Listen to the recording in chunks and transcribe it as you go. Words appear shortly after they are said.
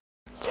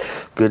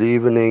Good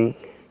evening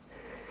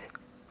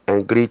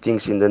and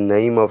greetings in the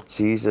name of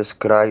Jesus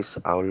Christ,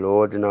 our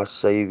Lord and our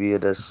Savior,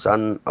 the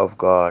Son of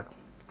God.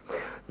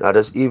 Now,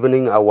 this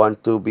evening, I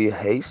want to be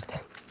haste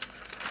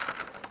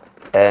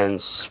and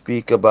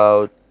speak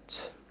about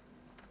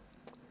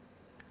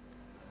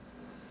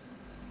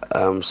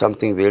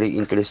something very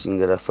interesting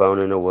that I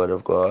found in the Word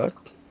of God,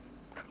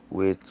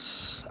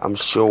 which I'm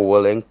sure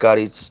will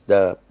encourage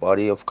the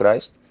body of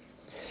Christ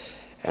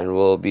and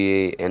will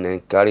be an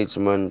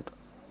encouragement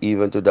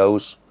even to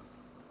those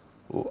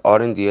who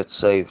aren't yet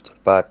saved.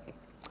 But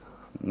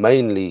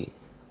mainly,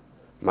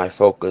 my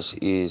focus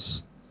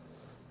is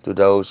to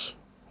those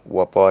who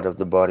are part of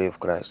the body of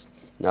Christ.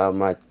 Now,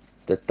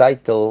 the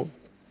title,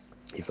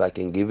 if I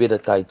can give it a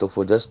title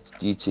for this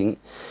teaching,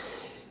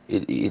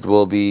 it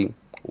will be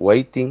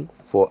Waiting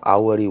for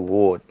Our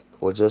Reward,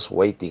 or just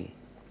waiting,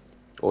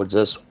 or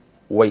just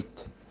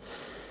wait.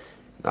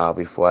 Now,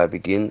 before I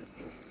begin,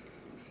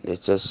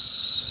 let's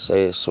just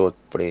say a short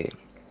prayer.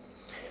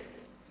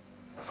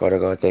 Father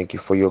God, thank you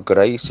for your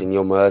grace and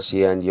your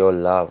mercy and your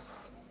love.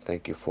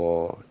 Thank you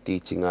for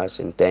teaching us,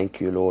 and thank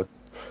you, Lord,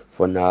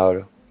 for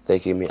now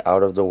taking me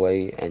out of the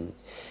way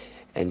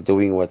and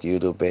doing what you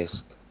do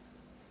best.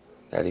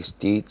 That is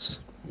teach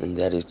and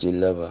that is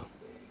deliver.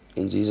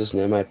 In Jesus'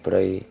 name I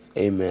pray,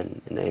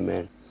 amen and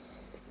amen.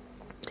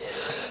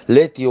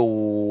 Let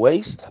your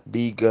waist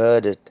be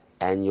girded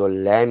and your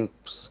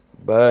lamps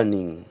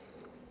burning.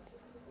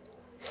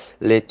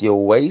 Let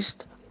your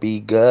waist be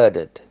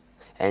girded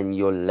and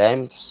your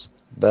lamps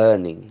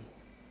burning.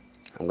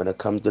 I'm going to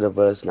come to the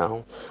verse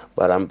now,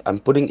 but I'm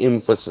putting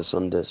emphasis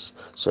on this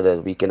so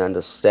that we can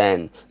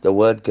understand. The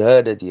word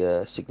girded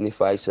here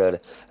signifies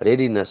a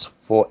readiness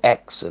for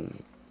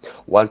action.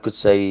 One could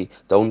say,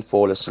 don't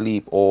fall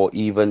asleep, or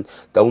even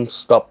don't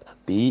stop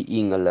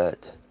being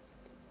alert.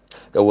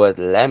 The word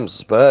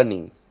lamps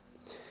burning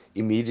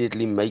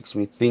immediately makes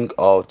me think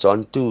of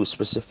John 2,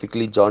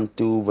 specifically John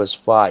 2, verse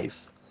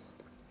 5,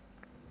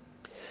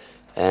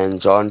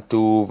 and John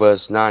 2,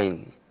 verse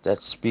 9,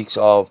 that speaks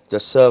of the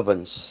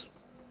servants.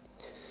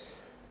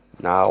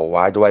 Now,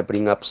 why do I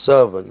bring up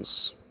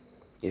servants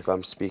if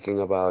I'm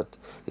speaking about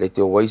let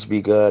your waist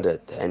be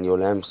girded and your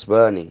lamps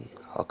burning?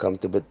 I'll come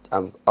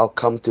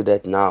to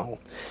that now.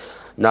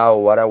 Now,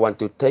 what I want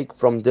to take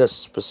from this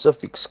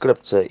specific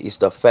scripture is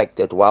the fact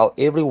that while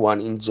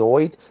everyone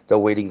enjoyed the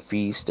wedding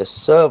feast, the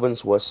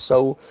servants were,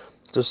 so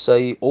to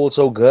say,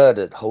 also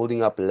girded,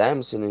 holding up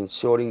lamps and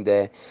ensuring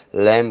their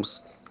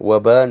lamps were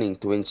burning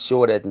to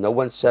ensure that no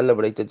one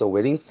celebrated the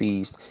wedding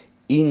feast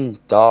in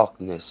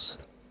darkness.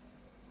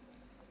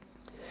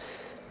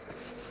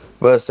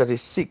 Verse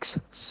 36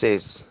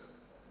 says,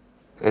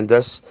 and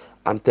thus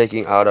I'm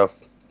taking out of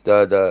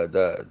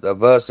the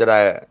verse that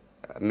I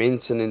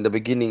mentioned in the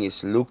beginning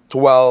is Luke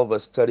 12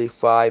 verse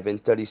 35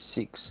 and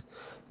 36.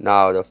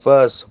 Now the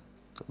first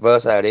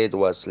verse I read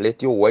was,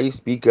 let your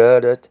waist be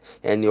girded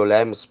and your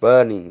lamps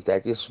burning.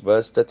 That is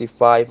verse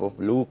 35 of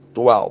Luke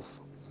 12.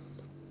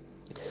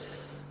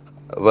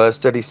 Verse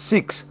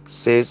 36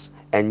 says,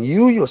 and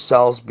you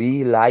yourselves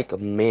be like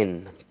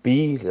men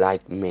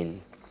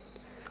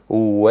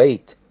who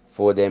wait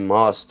for their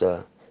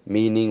master,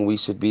 meaning we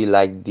should be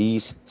like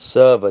these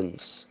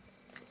servants.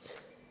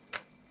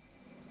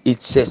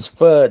 It says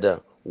further,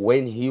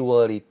 when he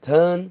will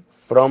return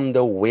from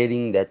the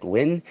wedding, that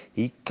when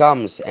he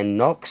comes and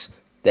knocks,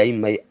 they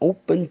may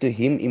open to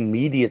him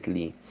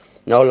immediately.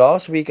 Now,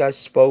 last week I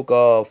spoke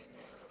of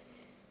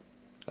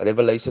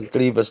Revelation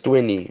 3 verse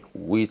 20,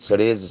 which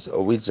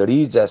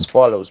reads as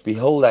follows,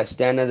 behold, I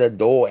stand at the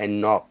door and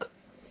knock.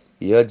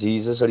 Here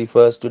Jesus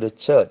refers to the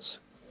church.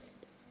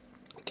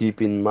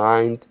 Keep in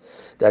mind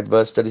that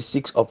verse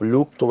 36 of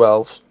Luke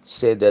 12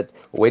 said that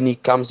when he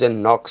comes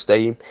and knocks,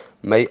 they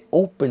may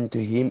open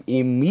to him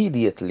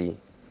immediately.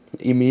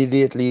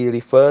 Immediately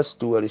refers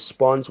to a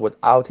response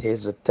without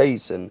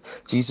hesitation.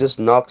 Jesus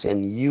knocks,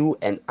 and you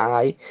and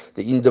I,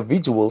 the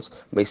individuals,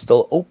 may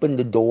still open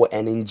the door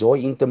and enjoy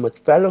intimate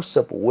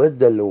fellowship with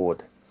the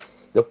Lord.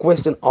 The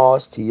question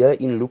asked here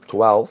in Luke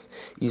 12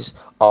 is,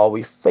 are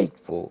we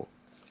faithful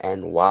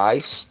and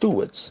wise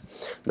stewards?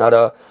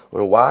 Now,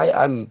 why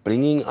I'm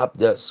bringing up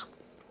this,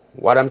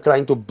 what I'm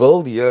trying to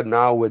build here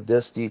now with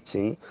this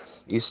teaching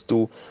is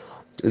to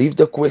leave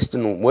the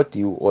question with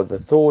you, or the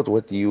thought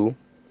with you,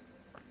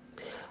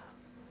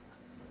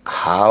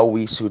 how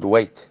we should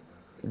wait.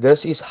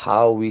 This is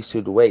how we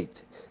should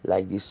wait,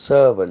 like these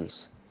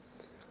servants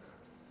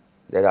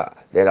that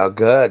are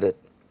girded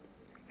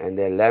and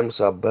their lamps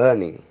are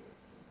burning.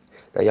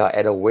 They are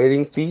at a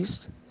wedding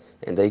feast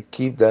and they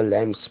keep their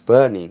lamps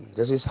burning.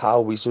 This is how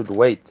we should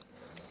wait.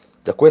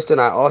 The question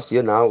I ask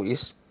you now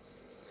is,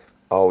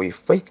 are we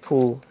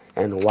faithful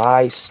and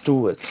wise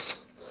stewards?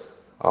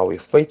 Are we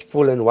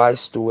faithful and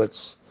wise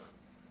stewards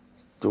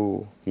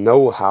to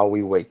know how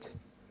we wait?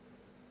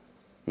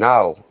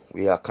 Now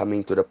we are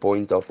coming to the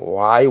point of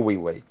why we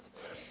wait.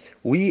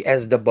 We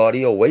as the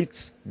body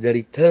awaits the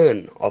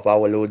return of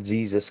our Lord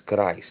Jesus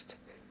Christ.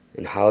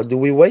 And how do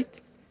we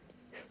wait?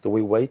 Do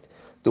we wait?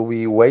 Do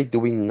we wait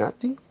doing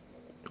nothing?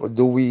 Or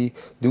do we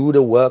do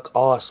the work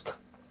asked?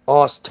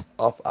 asked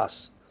of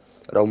us.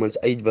 Romans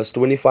 8 verse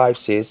 25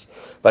 says,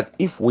 but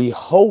if we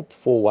hope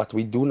for what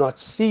we do not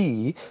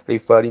see,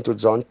 referring to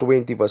John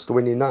 20 verse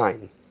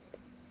 29,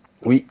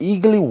 we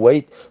eagerly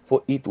wait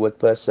for it with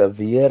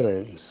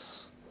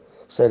perseverance.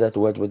 Say that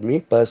word with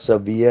me,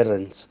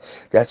 perseverance.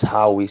 That's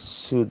how we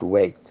should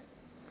wait.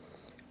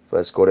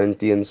 First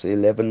Corinthians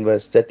 11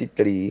 verse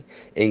 33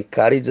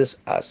 encourages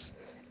us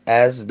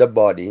as the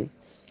body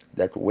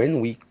that when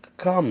we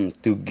come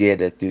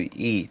together to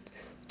eat,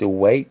 to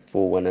wait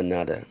for one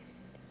another,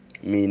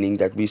 meaning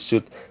that we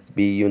should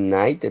be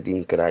united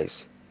in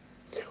Christ.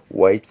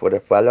 Wait for the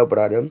fellow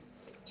brother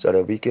so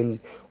that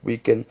we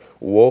can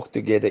walk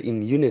together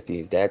in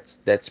unity. That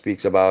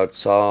speaks about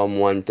Psalm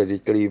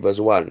 133 verse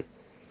 1.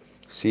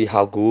 See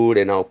how good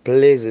and how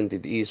pleasant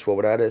it is for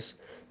brothers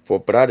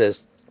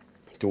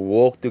to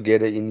walk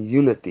together in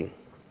unity.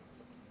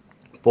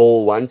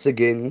 Paul once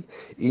again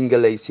in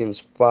Galatians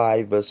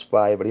 5 verse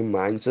 5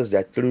 reminds us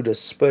that through the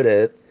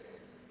Spirit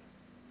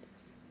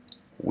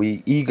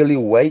we eagerly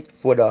wait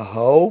for the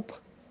hope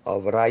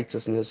of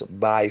righteousness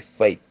by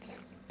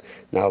faith.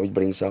 Now it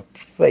brings up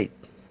faith.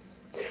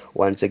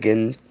 Once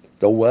again,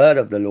 the word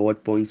of the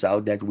Lord points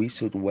out that we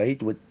should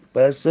wait with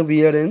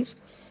perseverance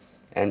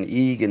and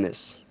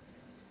eagerness,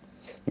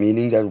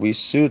 meaning that we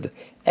should,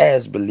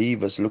 as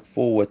believers, look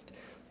forward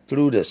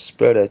through the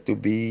Spirit to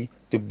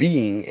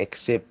being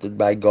accepted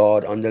by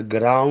God on the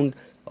ground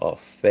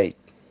of faith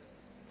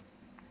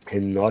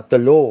and not the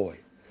law.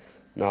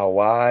 Now,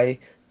 why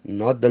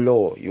not the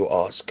law, you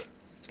ask?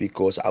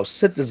 Because our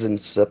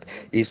citizenship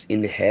is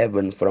in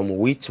heaven, from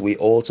which we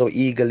also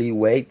eagerly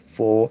wait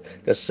for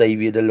the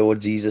Savior, the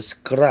Lord Jesus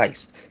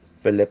Christ.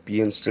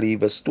 Philippians 3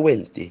 verse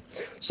 20.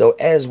 So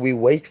as we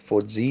wait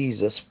for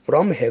Jesus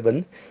from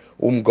heaven,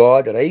 whom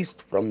God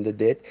raised from the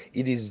dead,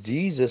 it is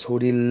Jesus who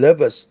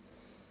delivers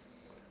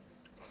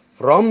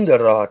from the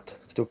wrath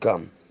to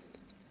come.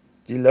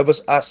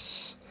 Delivers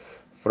us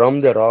from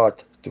the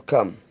wrath to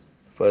come.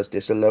 First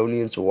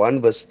Thessalonians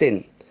 1 verse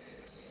 10.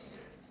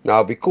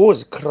 Now,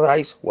 because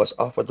Christ was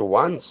offered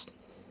once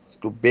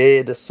to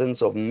bear the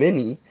sins of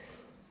many,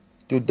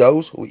 to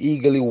those who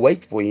eagerly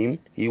wait for him,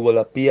 he will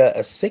appear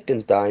a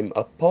second time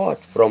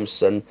apart from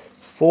sin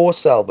for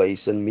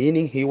salvation,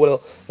 meaning he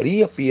will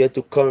reappear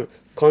to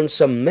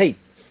consummate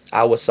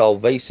our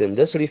salvation.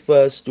 This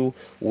refers to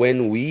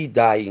when we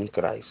die in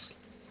Christ.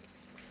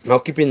 Now,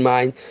 keep in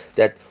mind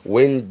that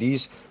when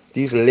these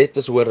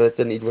letters were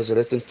written, it was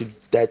written to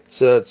that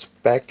church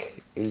back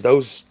in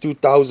those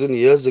 2,000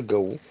 years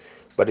ago,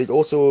 but it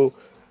also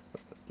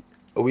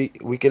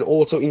we can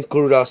also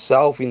include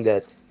ourselves in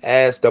that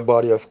as the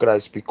body of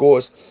Christ,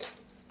 because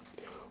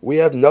we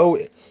have no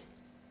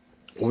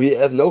we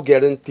have no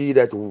guarantee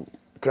that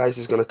Christ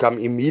is going to come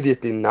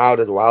immediately now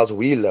that whilst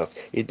we live.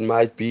 It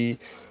might be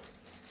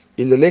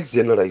in the next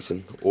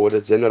generation or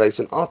the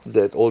generation after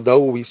that,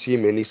 although we see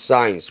many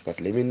signs. But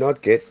let me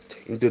not get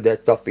into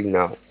that topic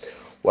now.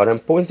 What I'm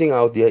pointing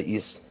out there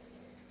is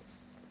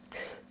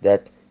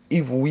that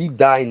if we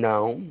die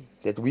now,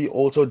 that we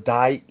also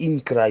die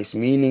in Christ,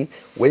 meaning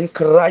when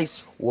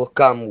Christ will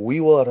come, we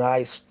will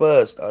rise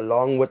first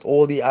along with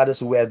all the others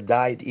who have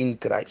died in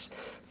Christ.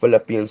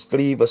 Philippians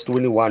 3 verse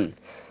 21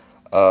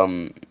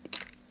 um,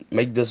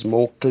 make this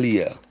more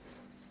clear.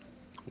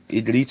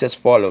 It reads as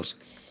follows: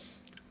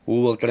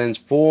 who will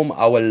transform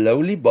our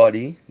lowly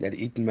body that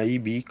it may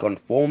be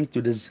conformed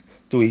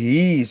to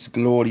his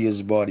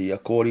glorious body,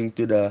 according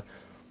to the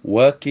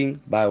working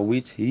by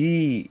which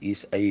he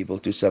is able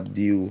to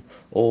subdue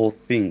all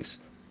things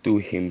to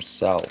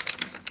himself.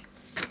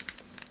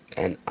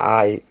 And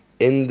I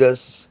end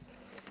this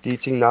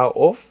teaching now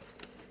off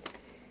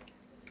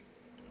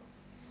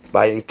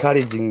by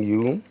encouraging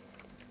you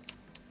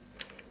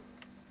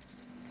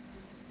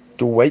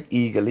to wait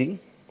eagerly,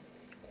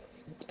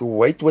 to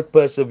wait with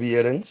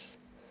perseverance,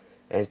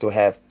 and to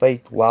have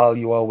faith while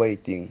you are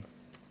waiting.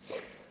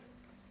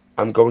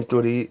 I'm going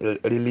to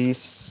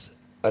release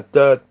a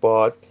third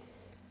part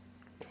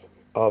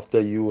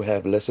after you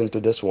have listened to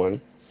this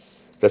one.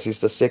 This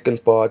is the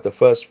second part. The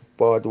first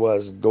part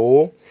was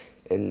door,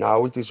 and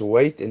now it is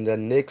wait. In the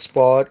next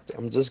part,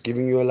 I'm just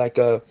giving you like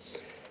a,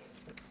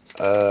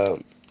 a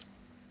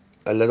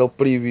little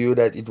preview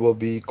that it will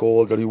be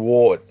called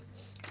reward.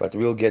 But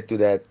we'll get to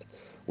that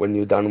when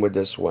you're done with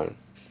this one.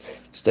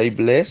 Stay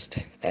blessed,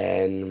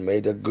 and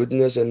may the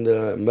goodness and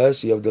the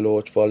mercy of the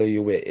Lord follow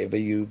you wherever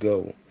you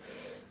go.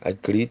 I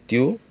greet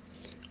you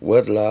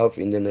with love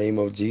in the name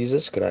of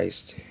Jesus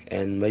Christ,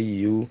 and may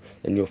you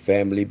and your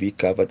family be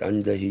covered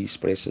under his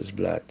precious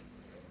blood.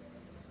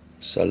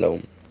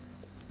 Shalom.